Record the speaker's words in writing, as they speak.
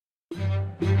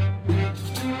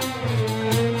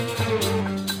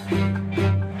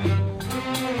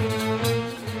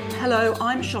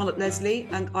I'm Charlotte Leslie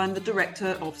and I'm the Director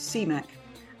of CMEC.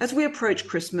 As we approach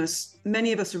Christmas,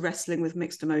 many of us are wrestling with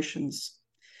mixed emotions.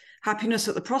 Happiness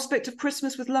at the prospect of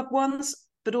Christmas with loved ones,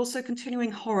 but also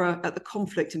continuing horror at the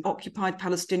conflict in occupied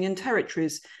Palestinian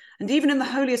territories. And even in the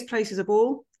holiest places of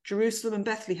all, Jerusalem and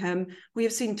Bethlehem, we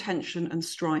have seen tension and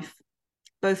strife,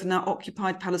 both in our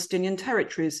occupied Palestinian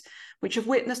territories, which have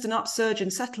witnessed an upsurge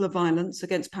in settler violence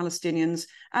against Palestinians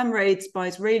and raids by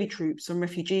Israeli troops on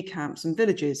refugee camps and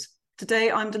villages.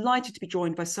 Today, I'm delighted to be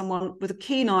joined by someone with a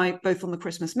keen eye both on the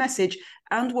Christmas message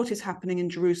and what is happening in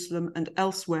Jerusalem and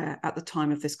elsewhere at the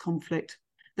time of this conflict.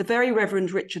 The very Reverend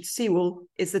Richard Sewell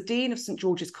is the Dean of St.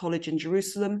 George's College in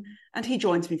Jerusalem, and he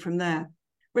joins me from there.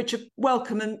 Richard,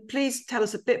 welcome, and please tell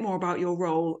us a bit more about your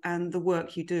role and the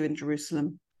work you do in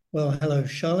Jerusalem. Well, hello,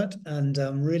 Charlotte, and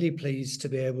I'm really pleased to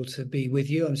be able to be with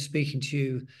you. I'm speaking to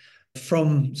you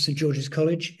from St. George's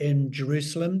College in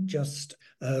Jerusalem, just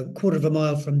a quarter of a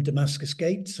mile from Damascus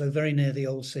Gate, so very near the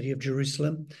old city of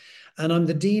Jerusalem. And I'm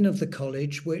the Dean of the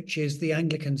college, which is the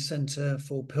Anglican Centre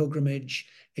for Pilgrimage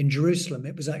in Jerusalem.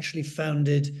 It was actually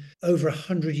founded over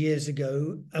 100 years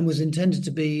ago and was intended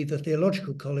to be the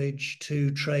theological college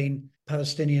to train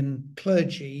Palestinian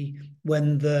clergy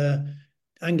when the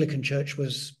Anglican Church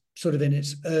was sort of in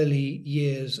its early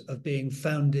years of being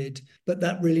founded, but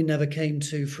that really never came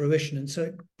to fruition. And so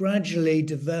it gradually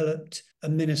developed a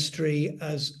ministry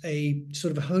as a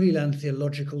sort of Holy Land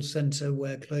theological centre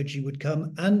where clergy would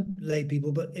come, and lay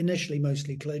people, but initially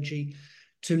mostly clergy,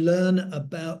 to learn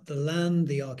about the land,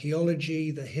 the archaeology,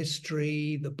 the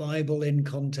history, the Bible in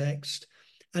context,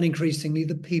 and increasingly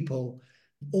the people,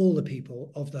 all the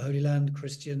people of the Holy Land,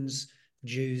 Christians,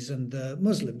 Jews, and the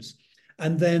Muslims.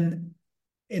 And then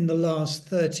in the last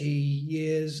 30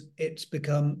 years, it's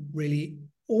become really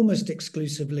almost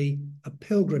exclusively a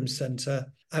pilgrim centre,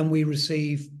 and we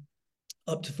receive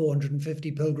up to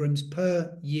 450 pilgrims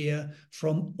per year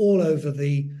from all over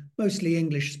the mostly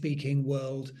English-speaking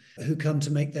world who come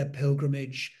to make their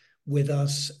pilgrimage with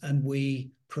us, and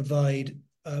we provide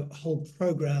a whole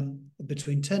programme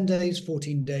between 10 days,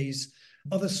 14 days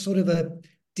of a sort of a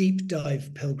deep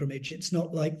dive pilgrimage. It's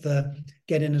not like the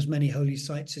get in as many holy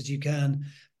sites as you can,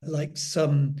 like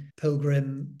some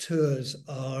pilgrim tours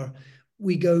are.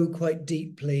 We go quite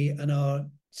deeply, and our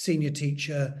senior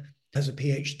teacher has a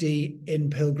PhD in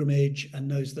pilgrimage and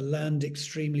knows the land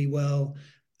extremely well.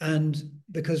 And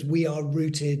because we are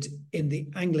rooted in the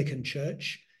Anglican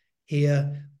Church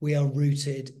here, we are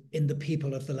rooted in the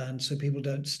people of the land. So people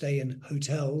don't stay in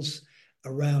hotels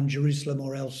around Jerusalem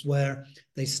or elsewhere.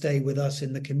 They stay with us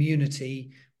in the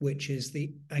community, which is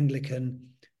the Anglican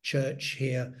Church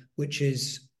here, which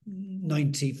is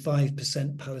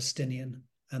 95% Palestinian.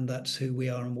 And that's who we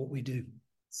are and what we do.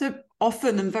 So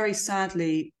often, and very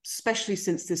sadly, especially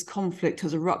since this conflict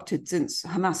has erupted since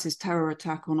Hamas's terror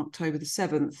attack on October the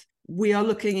 7th, we are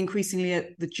looking increasingly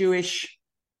at the Jewish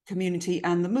community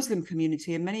and the Muslim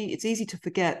community. And it's easy to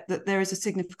forget that there is a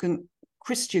significant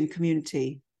Christian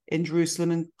community in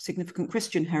Jerusalem and significant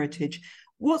Christian heritage.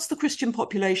 What's the Christian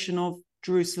population of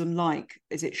Jerusalem like?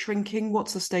 Is it shrinking?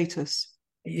 What's the status?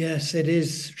 Yes, it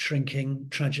is shrinking,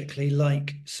 tragically,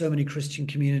 like so many Christian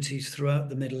communities throughout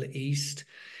the Middle East.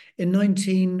 In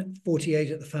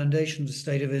 1948, at the foundation of the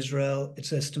State of Israel,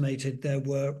 it's estimated there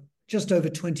were just over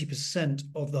 20%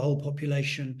 of the whole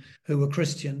population who were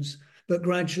Christians. But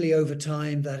gradually over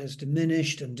time, that has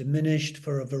diminished and diminished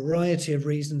for a variety of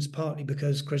reasons, partly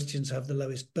because Christians have the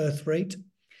lowest birth rate,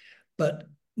 but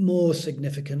more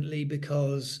significantly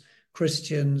because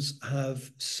Christians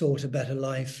have sought a better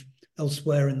life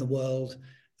elsewhere in the world,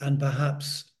 and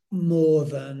perhaps more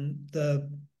than the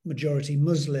majority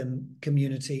Muslim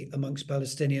community amongst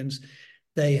Palestinians,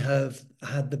 they have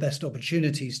had the best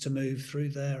opportunities to move through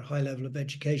their high level of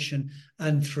education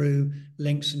and through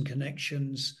links and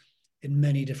connections in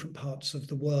many different parts of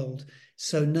the world.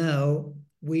 So now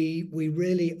we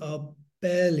really are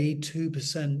barely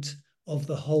 2% of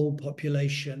the whole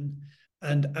population,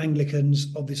 and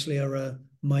Anglicans obviously are a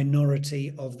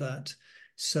minority of that.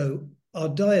 So our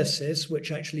diocese,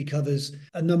 which actually covers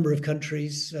a number of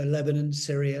countries, Lebanon,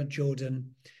 Syria,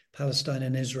 Jordan, Palestine,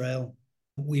 and Israel,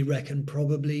 we reckon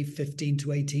probably 15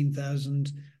 to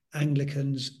 18,000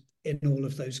 Anglicans in all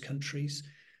of those countries.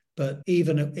 But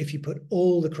even if you put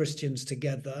all the Christians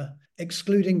together,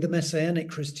 excluding the Messianic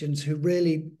Christians who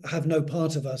really have no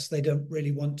part of us, they don't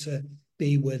really want to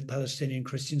be with Palestinian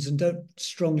Christians and don't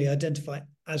strongly identify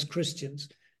as Christians.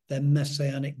 They're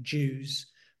Messianic Jews.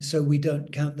 So we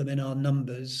don't count them in our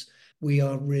numbers. We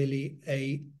are really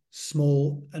a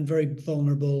small and very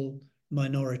vulnerable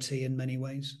minority in many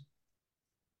ways.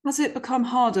 Has it become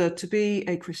harder to be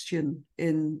a Christian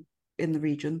in the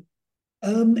region?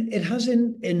 It has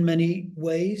in many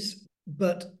ways,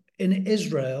 but in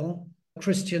Israel,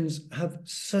 Christians have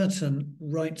certain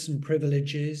rights and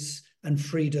privileges and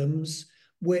freedoms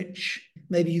which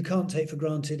maybe you can't take for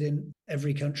granted in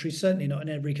every country, certainly not in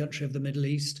every country of the Middle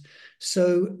East.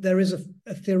 So there is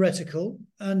a theoretical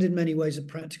and in many ways a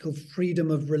practical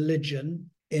freedom of religion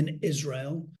in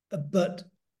Israel, but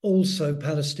also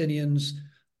Palestinians,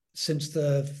 since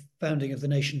the founding of the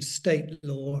nation state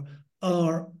law,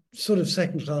 are sort of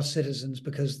second-class citizens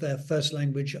because their first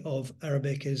language of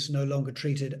Arabic is no longer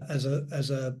treated as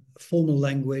a formal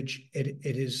language. It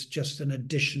is just an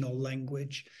additional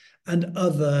language. And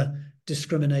other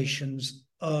discriminations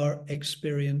are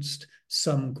experienced,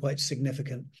 some quite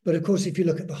significant. But of course, if you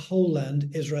look at the whole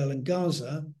land, Israel and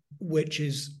Gaza, which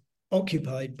is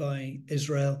occupied by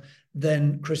Israel,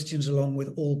 then Christians, along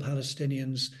with all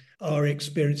Palestinians, are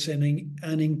experiencing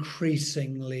an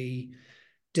increasingly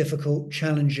difficult,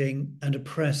 challenging, and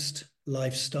oppressed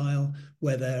lifestyle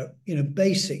where their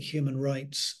basic human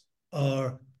rights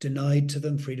are denied to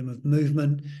them: freedom of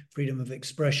movement, freedom of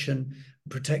expression,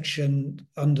 protection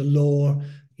under law.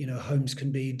 Homes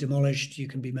can be demolished, you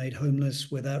can be made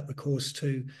homeless without recourse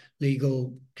to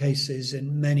legal cases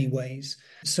in many ways.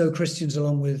 So Christians,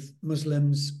 along with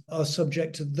Muslims, are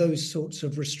subject to those sorts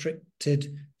of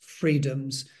restricted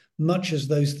freedoms, much as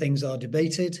those things are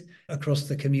debated across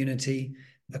the community,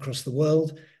 across the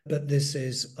world. But this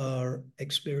is our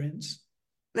experience.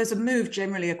 There's a move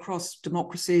generally across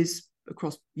democracies,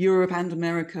 across Europe and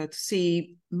America, to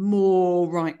see more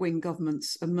right-wing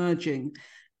governments emerging.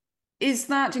 Is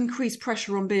that increased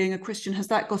pressure on being a Christian? Has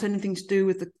that got anything to do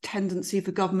with the tendency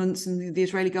for governments and the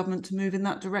Israeli government to move in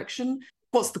that direction?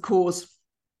 What's the cause?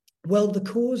 Well, the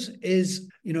cause is,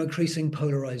 increasing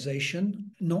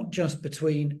polarization, not just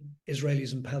between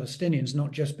Israelis and Palestinians, not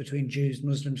just between Jews,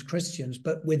 Muslims, Christians,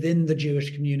 but within the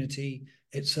Jewish community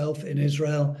itself in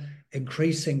Israel,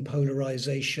 increasing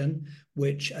polarization,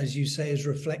 which, as you say, is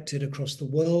reflected across the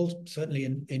world, certainly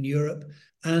in Europe.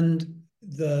 And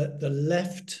the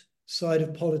left side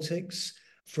of politics,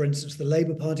 for instance, the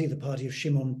Labour Party, the party of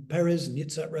Shimon Peres and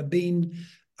Yitzhak Rabin,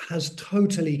 has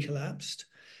totally collapsed.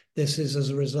 This is as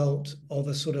a result of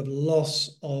a sort of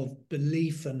loss of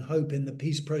belief and hope in the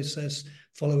peace process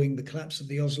following the collapse of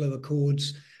the Oslo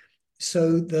Accords.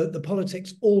 So the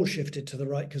politics all shifted to the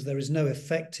right because there is no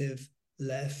effective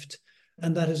left.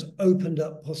 And that has opened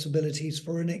up possibilities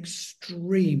for an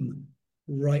extreme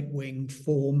right-wing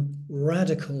form,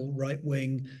 radical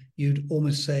right-wing, you'd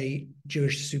almost say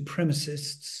Jewish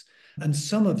supremacists. And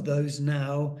some of those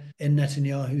now in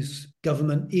Netanyahu's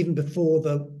government, even before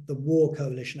the war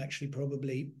coalition, actually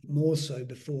probably more so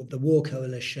before the war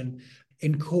coalition,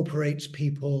 incorporates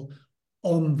people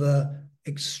on the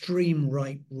extreme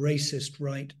right, racist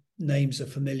right. Names are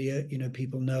familiar.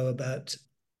 People know about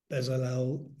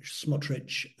Bezalel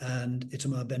Smotrich and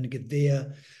Itamar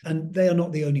Ben-Gvir, and they are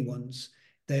not the only ones.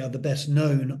 They are the best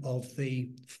known of the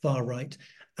far right.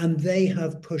 And they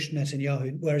have pushed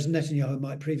Netanyahu, whereas Netanyahu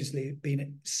might previously have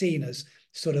been seen as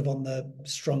sort of on the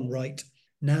strong right,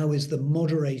 now is the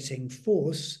moderating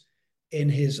force in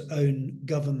his own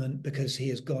government because he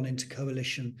has gone into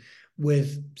coalition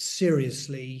with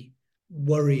seriously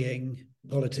worrying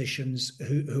politicians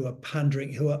who are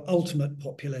pandering, who are ultimate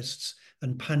populists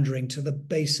and pandering to the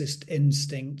basest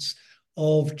instincts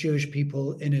of Jewish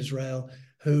people in Israel,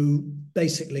 who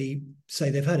basically say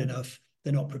they've had enough.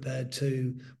 They're not prepared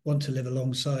to want to live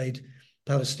alongside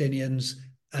Palestinians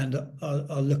and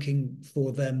are looking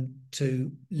for them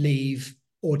to leave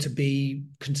or to be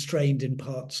constrained in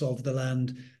parts of the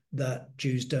land that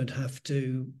Jews don't have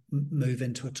to move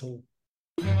into at all.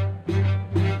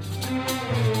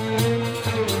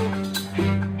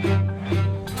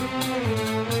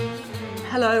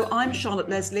 Hello, I'm Charlotte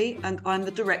Leslie, and I'm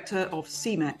the Director of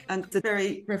CMEC. And the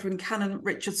very Reverend Canon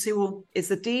Richard Sewell is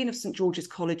the Dean of St. George's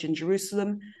College in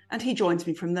Jerusalem, and he joins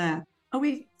me from there. Are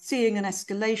we seeing an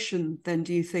escalation, then,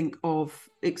 do you think, of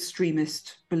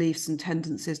extremist beliefs and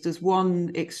tendencies? Does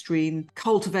one extreme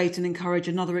cultivate and encourage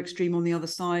another extreme on the other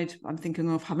side? I'm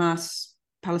thinking of Hamas,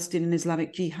 Palestinian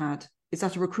Islamic Jihad. Is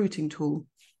that a recruiting tool?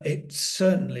 It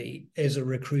certainly is a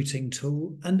recruiting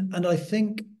tool. And I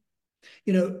think,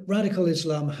 radical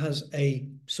Islam has a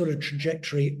sort of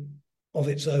trajectory of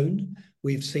its own.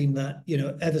 We've seen that,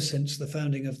 ever since the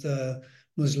founding of the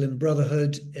Muslim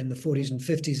Brotherhood in the 40s and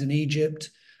 50s in Egypt.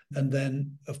 And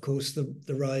then, of course,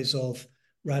 the rise of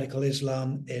radical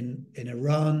Islam in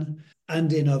Iran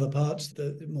and in other parts,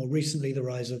 more recently, the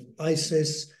rise of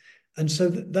ISIS. And so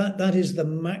that is the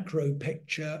macro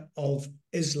picture of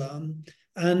Islam.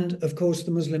 And of course,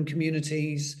 the Muslim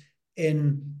communities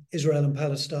in Israel and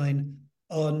Palestine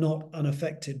are not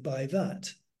unaffected by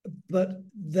that. But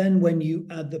then when you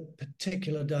add the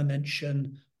particular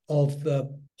dimension of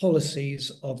the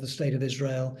policies of the State of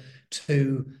Israel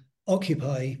to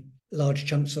occupy large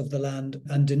chunks of the land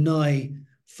and deny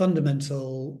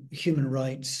fundamental human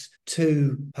rights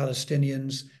to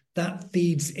Palestinians, that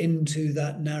feeds into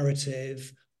that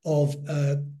narrative of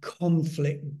a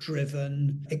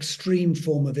conflict-driven extreme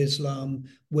form of Islam,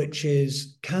 which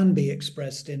can be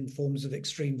expressed in forms of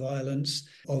extreme violence,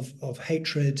 of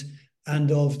hatred,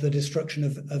 and of the destruction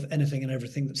of anything and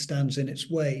everything that stands in its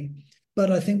way.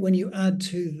 But I think when you add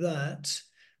to that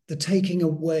the taking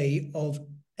away of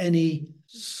any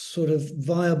sort of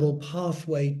viable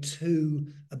pathway to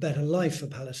a better life for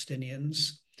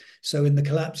Palestinians, so in the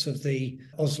collapse of the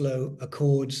Oslo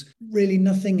Accords, really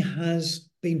nothing has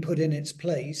been put in its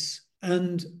place.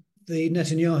 And the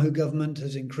Netanyahu government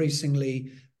has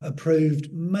increasingly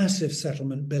approved massive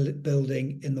settlement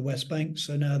building in the West Bank.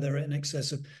 So now there are in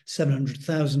excess of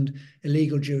 700,000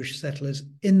 illegal Jewish settlers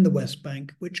in the West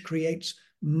Bank, which creates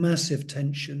massive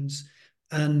tensions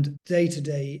and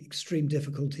day-to-day extreme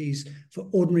difficulties for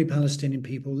ordinary Palestinian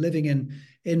people living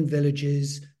in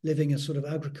villages, living a sort of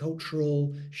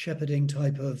agricultural shepherding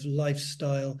type of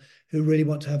lifestyle, who really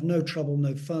want to have no trouble,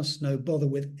 no fuss, no bother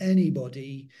with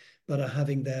anybody, but are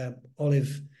having their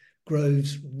olive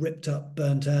groves ripped up,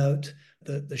 burnt out.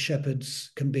 The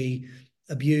shepherds can be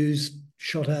abused,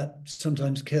 shot at,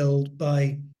 sometimes killed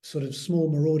by sort of small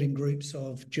marauding groups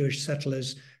of Jewish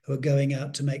settlers who are going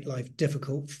out to make life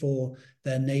difficult for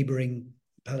their neighboring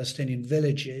Palestinian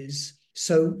villages.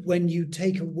 So when you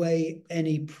take away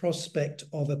any prospect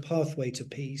of a pathway to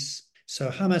peace, so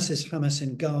Hamas is Hamas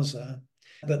in Gaza,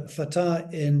 but Fatah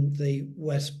in the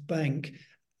West Bank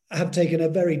have taken a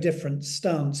very different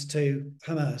stance to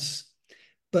Hamas.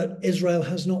 But Israel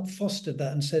has not fostered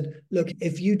that and said, look,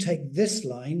 if you take this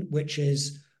line, which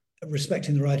is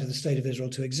respecting the right of the State of Israel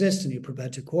to exist, and you're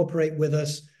prepared to cooperate with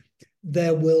us,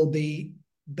 there will be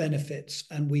benefits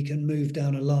and we can move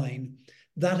down a line.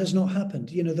 That has not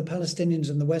happened. You know, the Palestinians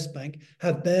in the West Bank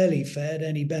have barely fared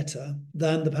any better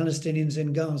than the Palestinians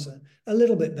in Gaza. A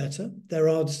little bit better. There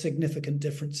are significant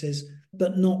differences,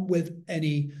 but not with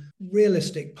any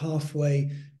realistic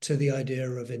pathway to the idea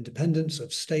of independence,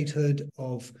 of statehood,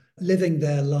 of living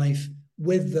their life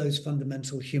with those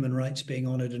fundamental human rights being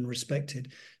honored and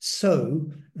respected.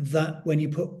 So that when you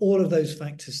put all of those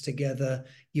factors together,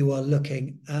 you are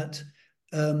looking at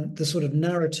the sort of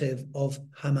narrative of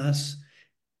Hamas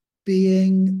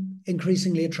being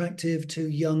increasingly attractive to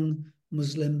young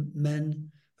Muslim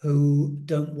men who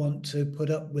don't want to put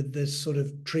up with this sort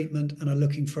of treatment and are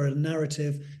looking for a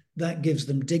narrative that gives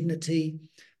them dignity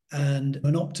and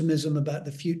an optimism about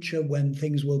the future when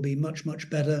things will be much, much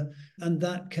better. And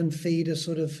that can feed a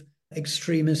sort of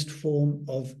extremist form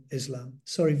of Islam.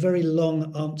 Sorry, very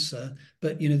long answer,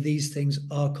 but you know, these things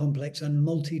are complex and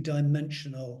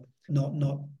multidimensional,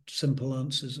 not simple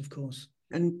answers, of course.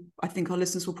 And I think our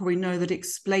listeners will probably know that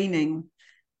explaining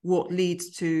what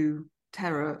leads to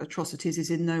terror atrocities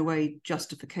is in no way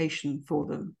justification for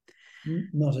them.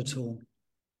 Not at all.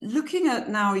 Looking at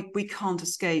now, we can't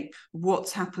escape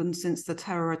what's happened since the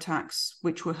terror attacks,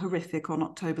 which were horrific on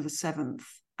October the 7th,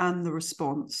 and the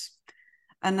response.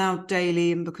 And now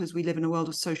daily, and because we live in a world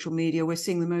of social media, we're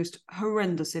seeing the most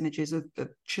horrendous images of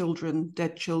children,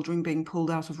 dead children being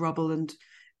pulled out of rubble. And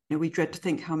you know, we dread to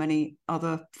think how many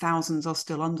other thousands are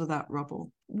still under that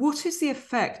rubble. What is the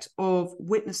effect of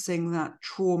witnessing that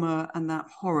trauma and that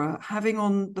horror having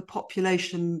on the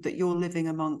population that you're living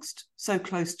amongst so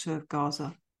close to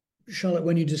Gaza? Charlotte,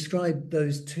 when you describe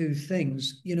those two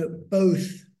things, you know, both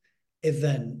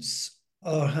events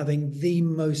are having the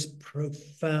most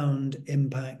profound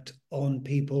impact on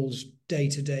people's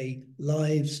day-to-day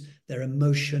lives, their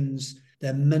emotions,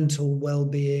 their mental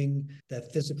well-being, their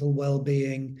physical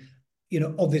well-being. You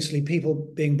know, obviously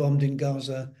people being bombed in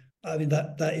Gaza, I mean,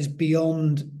 that is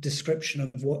beyond description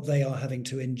of what they are having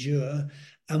to endure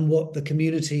and what the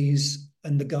communities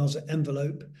and the Gaza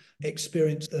envelope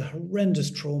experience, the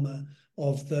horrendous trauma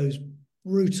of those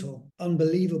brutal,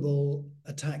 unbelievable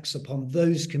attacks upon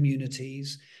those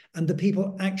communities and the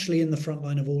people actually in the front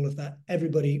line of all of that.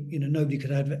 Everybody, you know, nobody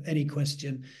could have any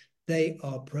question. They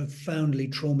are profoundly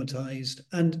traumatized,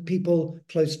 and people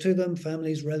close to them,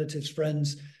 families, relatives,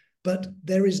 friends. But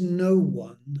there is no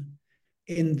one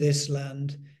in this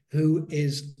land who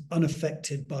is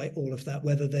unaffected by all of that,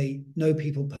 whether they know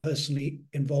people personally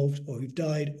involved or who've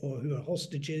died or who are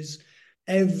hostages.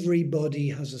 Everybody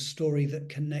has a story that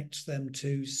connects them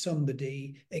to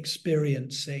somebody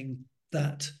experiencing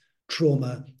that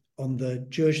trauma on the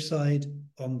Jewish side,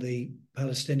 on the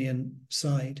Palestinian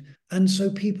side. And so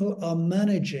people are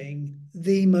managing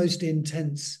the most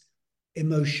intense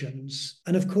emotions.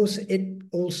 And of course, it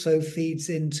also feeds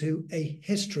into a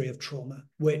history of trauma,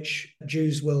 which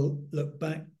Jews will look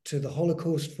back to the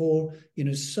Holocaust for.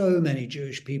 So many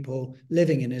Jewish people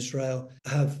living in Israel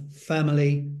have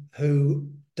family who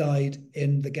died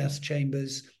in the gas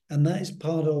chambers, and that is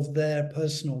part of their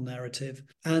personal narrative.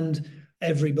 And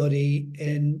everybody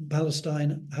in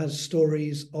Palestine has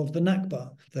stories of the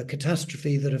Nakba, the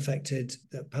catastrophe that affected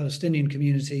the Palestinian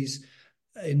communities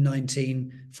in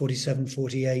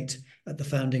 1947-48 at the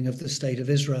founding of the State of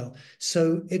Israel.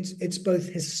 So it's both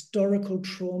historical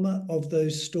trauma of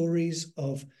those stories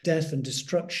of death and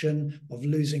destruction, of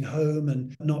losing home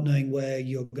and not knowing where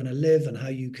you're going to live and how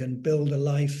you can build a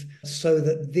life, so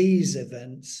that these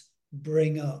events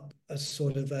bring up a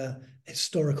sort of a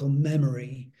historical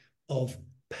memory of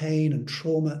pain and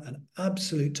trauma and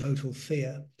absolute total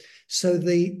fear. So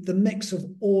the mix of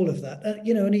all of that,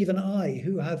 and even I,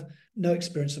 who have no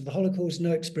experience of the Holocaust,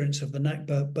 no experience of the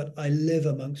Nakba, but I live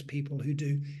amongst people who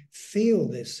do feel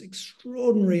this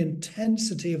extraordinary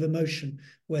intensity of emotion,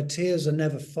 where tears are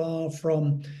never far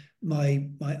from my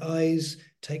eyes,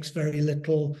 takes very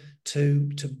little to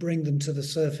bring them to the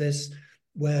surface,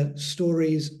 where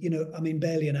stories,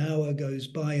 barely an hour goes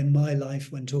by in my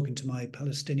life when talking to my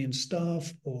Palestinian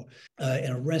staff, or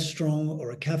in a restaurant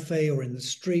or a cafe or in the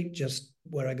street, just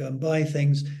where I go and buy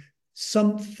things.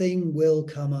 Something will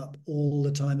come up all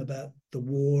the time about the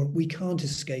war. We can't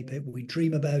escape it. We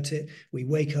dream about it. We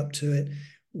wake up to it.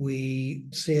 We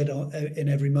see it in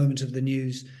every moment of the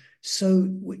news. So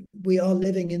we are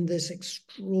living in this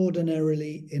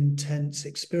extraordinarily intense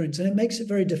experience, and it makes it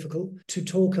very difficult to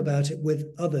talk about it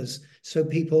with others. So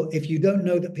people, if you don't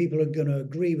know that people are going to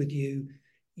agree with you,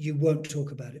 you won't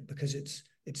talk about it because it's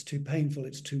too painful,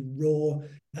 it's too raw,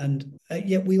 and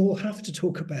yet we all have to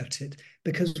talk about it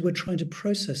because we're trying to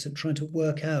process it, trying to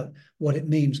work out what it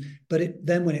means. But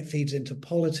then when it feeds into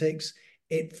politics,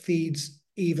 it feeds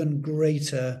even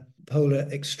greater polar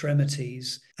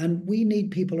extremities. And we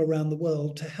need people around the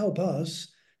world to help us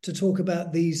to talk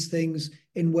about these things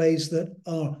in ways that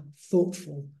are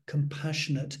thoughtful,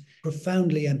 compassionate,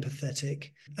 profoundly empathetic,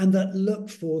 and that look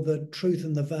for the truth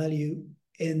and the value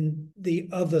in the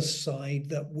other side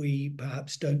that we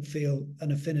perhaps don't feel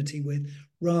an affinity with,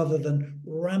 rather than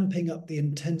ramping up the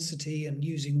intensity and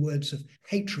using words of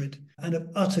hatred and of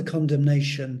utter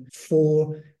condemnation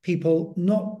for people,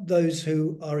 not those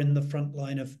who are in the front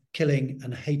line of killing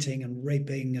and hating and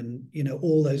raping and,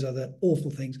 all those other awful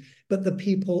things, but the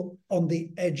people on the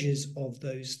edges of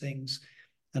those things.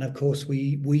 And of course,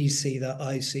 we see that,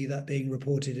 I see that being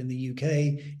reported in the UK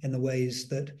in the ways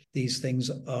that these things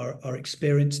are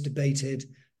experienced, debated,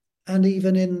 and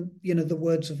even in, the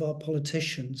words of our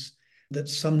politicians, that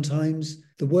sometimes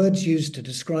the words used to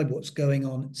describe what's going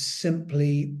on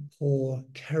simply pour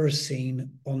kerosene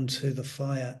onto the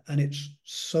fire. And it's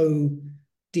so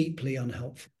deeply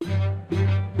unhelpful.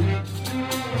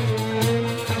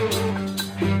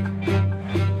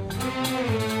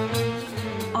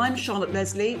 I'm Charlotte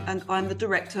Leslie, and I'm the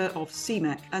Director of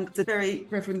CMEC. And the very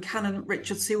Reverend Canon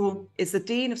Richard Sewell is the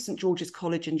Dean of St. George's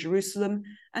College in Jerusalem,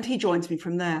 and he joins me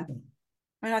from there.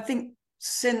 I think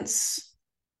since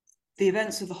the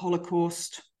events of the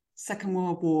Holocaust, Second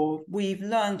World War, we've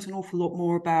learned an awful lot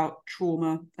more about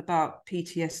trauma, about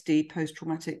PTSD,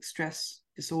 post-traumatic stress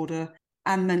disorder,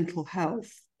 and mental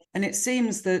health. And it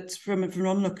seems that from an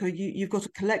onlooker, you've got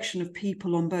a collection of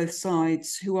people on both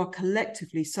sides who are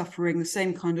collectively suffering the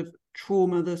same kind of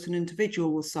trauma that an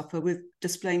individual will suffer, with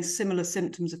displaying similar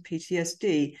symptoms of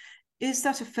PTSD. Is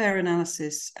that a fair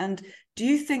analysis? And do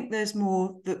you think there's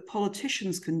more that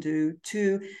politicians can do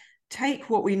to take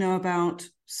what we know about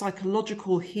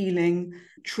psychological healing,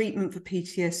 treatment for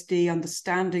PTSD,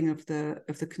 understanding of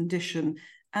the condition,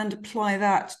 and apply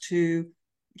that to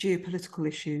geopolitical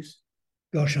issues?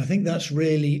 Gosh, I think that's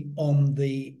really on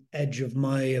the edge of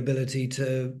my ability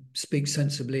to speak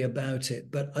sensibly about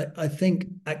it. But I think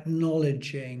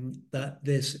acknowledging that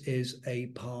this is a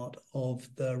part of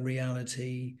the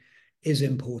reality is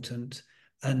important.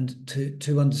 And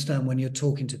to understand when you're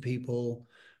talking to people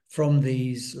from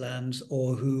these lands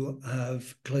or who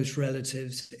have close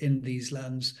relatives in these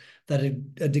lands, that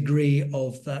a degree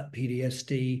of that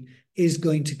PTSD is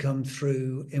going to come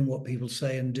through in what people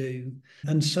say and do.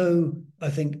 And so I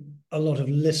think a lot of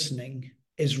listening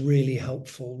is really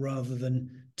helpful, rather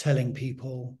than telling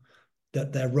people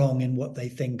that they're wrong in what they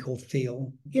think or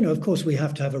feel. Of course, we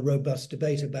have to have a robust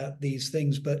debate about these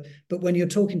things, but when you're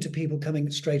talking to people coming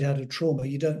straight out of trauma,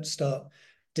 you don't start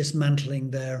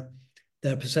dismantling their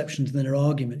their perceptions and their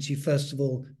arguments, you first of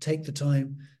all take the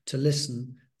time to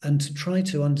listen and to try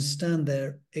to understand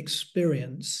their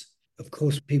experience. Of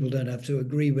course, people don't have to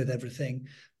agree with everything,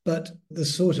 but the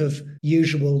sort of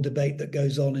usual debate that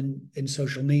goes on in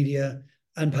social media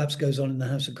and perhaps goes on in the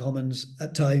House of Commons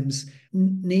at times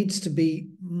needs to be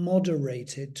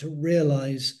moderated to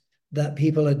realize that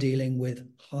people are dealing with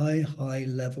high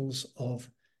levels of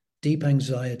deep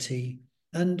anxiety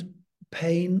and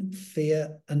pain,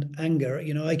 fear, and anger.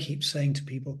 You know, I keep saying to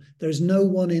people, there is no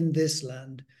one in this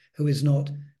land who is not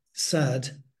sad,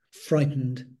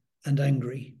 frightened, and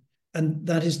angry. And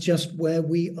that is just where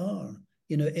we are.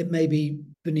 You know, it may be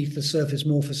beneath the surface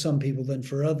more for some people than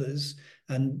for others,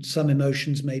 and some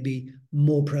emotions may be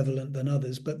more prevalent than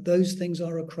others, but those things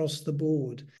are across the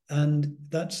board. And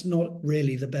that's not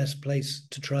really the best place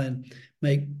to try and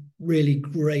make really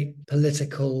great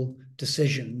political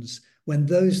decisions when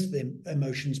those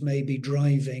emotions may be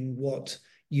driving what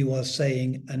you are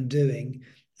saying and doing.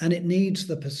 And it needs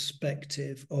the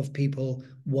perspective of people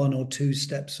one or two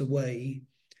steps away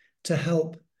to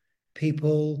help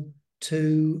people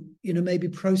to, you know, maybe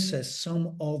process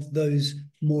some of those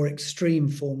more extreme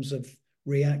forms of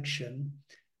reaction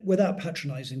without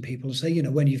patronizing people and say, you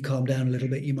know, when you've calmed down a little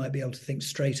bit, you might be able to think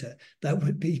straighter. That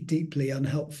would be deeply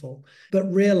unhelpful.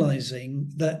 But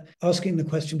realizing that, asking the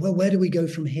question, well, where do we go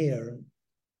from here?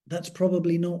 That's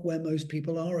probably not where most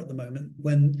people are at the moment,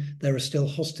 when there are still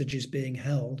hostages being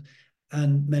held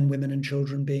and men, women, and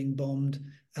children being bombed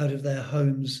out of their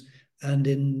homes and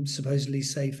in supposedly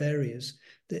safe areas.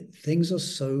 That things are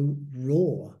so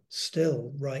raw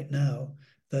still right now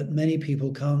that many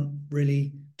people can't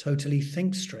really totally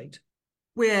think straight.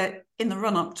 We're in the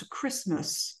run-up to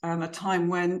Christmas, a time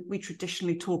when we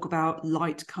traditionally talk about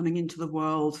light coming into the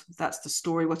world. That's the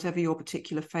story, whatever your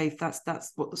particular faith,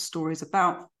 that's what the story is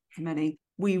about for many.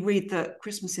 We read that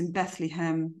Christmas in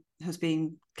Bethlehem has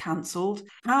been cancelled.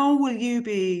 How will you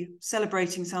be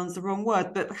celebrating, sounds the wrong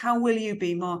word, but how will you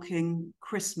be marking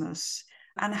Christmas?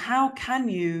 And how can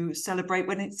you celebrate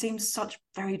when it seems such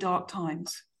very dark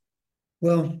times?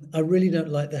 Well, I really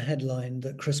don't like the headline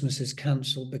that Christmas is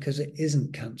cancelled, because it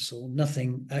isn't cancelled.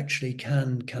 Nothing actually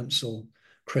can cancel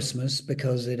Christmas,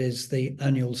 because it is the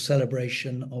annual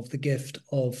celebration of the gift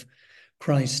of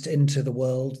Christ into the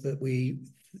world that we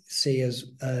see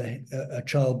as a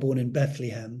child born in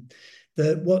Bethlehem.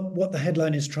 What the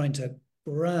headline is trying to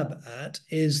grab at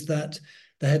is that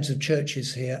the heads of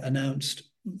churches here announced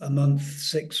a month,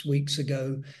 6 weeks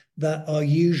ago, that our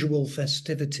usual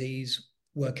festivities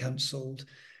were cancelled.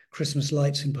 Christmas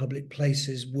lights in public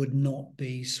places would not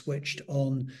be switched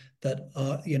on, that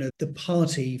are, you know, the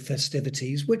party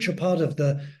festivities, which are part of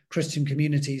the Christian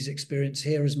community's experience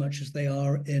here as much as they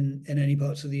are in any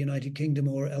parts of the United Kingdom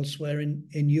or elsewhere in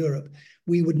Europe.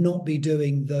 We would not be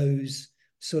doing those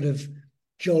sort of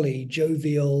jolly,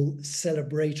 jovial,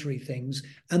 celebratory things,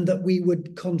 and that we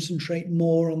would concentrate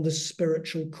more on the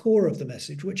spiritual core of the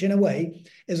message, which in a way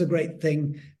is a great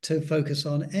thing to focus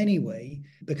on anyway,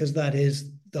 because that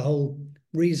is the whole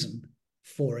reason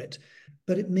for it.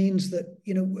 But it means that,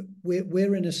 you know,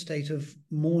 we're in a state of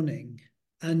mourning,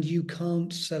 and you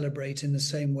can't celebrate in the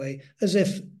same way as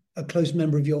if a close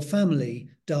member of your family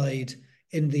died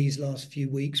in these last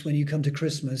few weeks. When you come to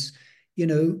Christmas, you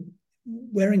know,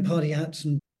 wearing party hats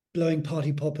and blowing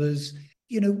party poppers,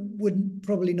 you know, would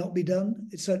probably not be done.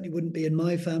 It certainly wouldn't be in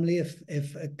my family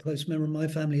if a close member of my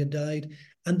family had died.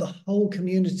 And the whole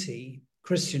community,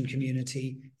 Christian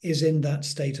community, is in that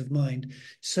state of mind.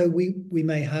 So we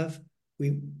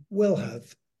will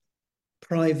have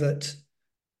private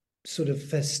sort of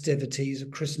festivities. A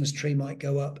Christmas tree might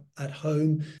go up at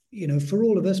home, you know, for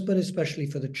all of us, but especially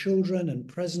for the children, and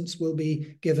presents will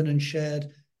be given and shared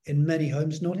in many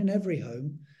homes, not in every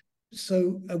home.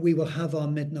 So we will have our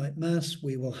midnight mass,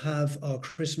 we will have our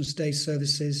Christmas Day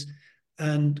services,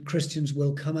 and Christians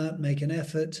will come out and make an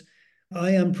effort.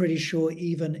 I am pretty sure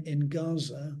even in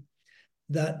Gaza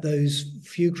that those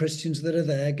few Christians that are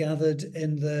there, gathered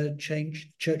in the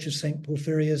Church of St.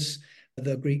 Porphyrius,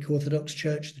 the Greek Orthodox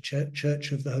Church, the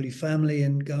Church of the Holy Family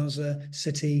in Gaza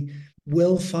City,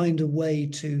 will find a way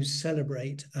to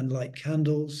celebrate and light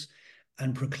candles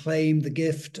and proclaim the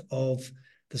gift of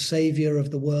the Saviour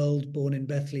of the world born in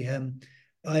Bethlehem.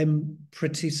 I'm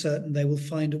pretty certain they will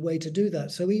find a way to do that.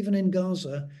 So even in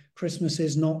Gaza, Christmas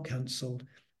is not cancelled,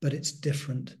 but it's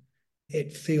different.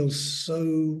 It feels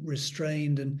so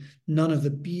restrained, and none of the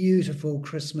beautiful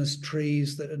Christmas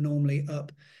trees that are normally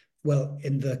up, well,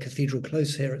 in the Cathedral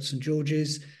Close here at St.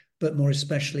 George's, but more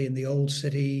especially in the Old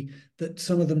City, that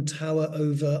some of them tower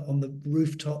over on the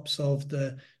rooftops of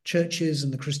the churches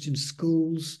and the Christian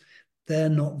schools. They're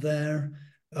not there.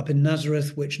 Up in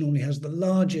Nazareth, which normally has the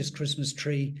largest Christmas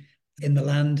tree in the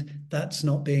land, that's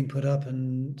not being put up,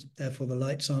 and therefore the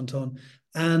lights aren't on.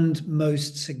 And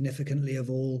most significantly of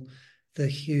all, the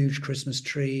huge Christmas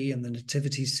tree and the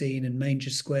nativity scene in Manger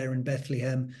Square in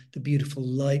Bethlehem, the beautiful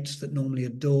lights that normally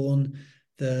adorn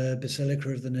the Basilica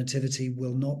of the Nativity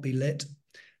will not be lit.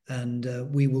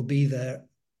 And we will be there,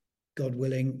 God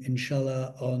willing,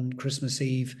 inshallah, on Christmas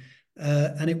Eve.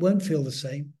 And it won't feel the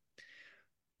same.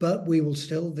 But we will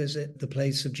still visit the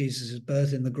place of Jesus'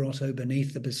 birth in the grotto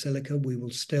beneath the basilica. We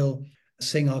will still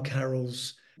sing our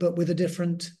carols, but with a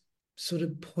different sort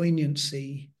of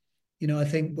poignancy. You know, I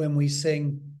think when we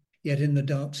sing, "Yet in the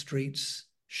dark streets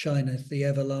shineth the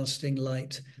everlasting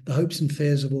light, the hopes and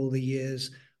fears of all the years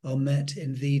are met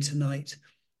in thee tonight,"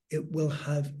 it will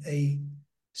have a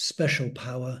special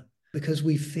power because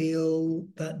we feel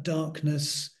that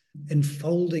darkness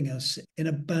enfolding us in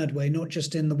a bad way, not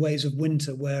just in the ways of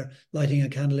winter where lighting a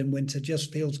candle in winter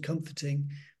just feels comforting.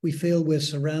 We feel we're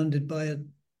surrounded by a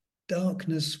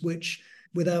darkness which,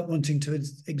 without wanting to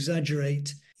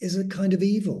exaggerate, is a kind of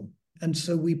evil. And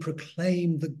so we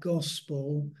proclaim the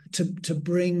gospel to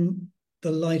bring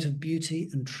the light of beauty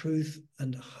and truth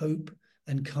and hope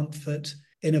and comfort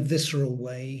in a visceral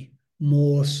way,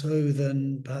 more so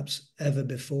than perhaps ever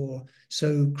before.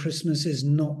 So Christmas is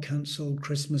not cancelled.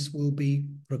 Christmas will be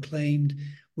proclaimed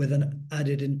with an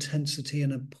added intensity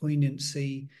and a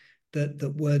poignancy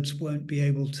that words won't be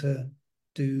able to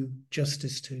do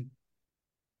justice to.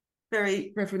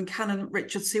 Very Reverend Canon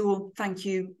Richard Sewell, thank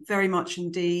you very much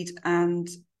indeed, and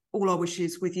all our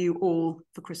wishes with you all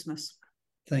for Christmas.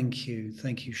 Thank you,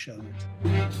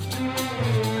 Charlotte.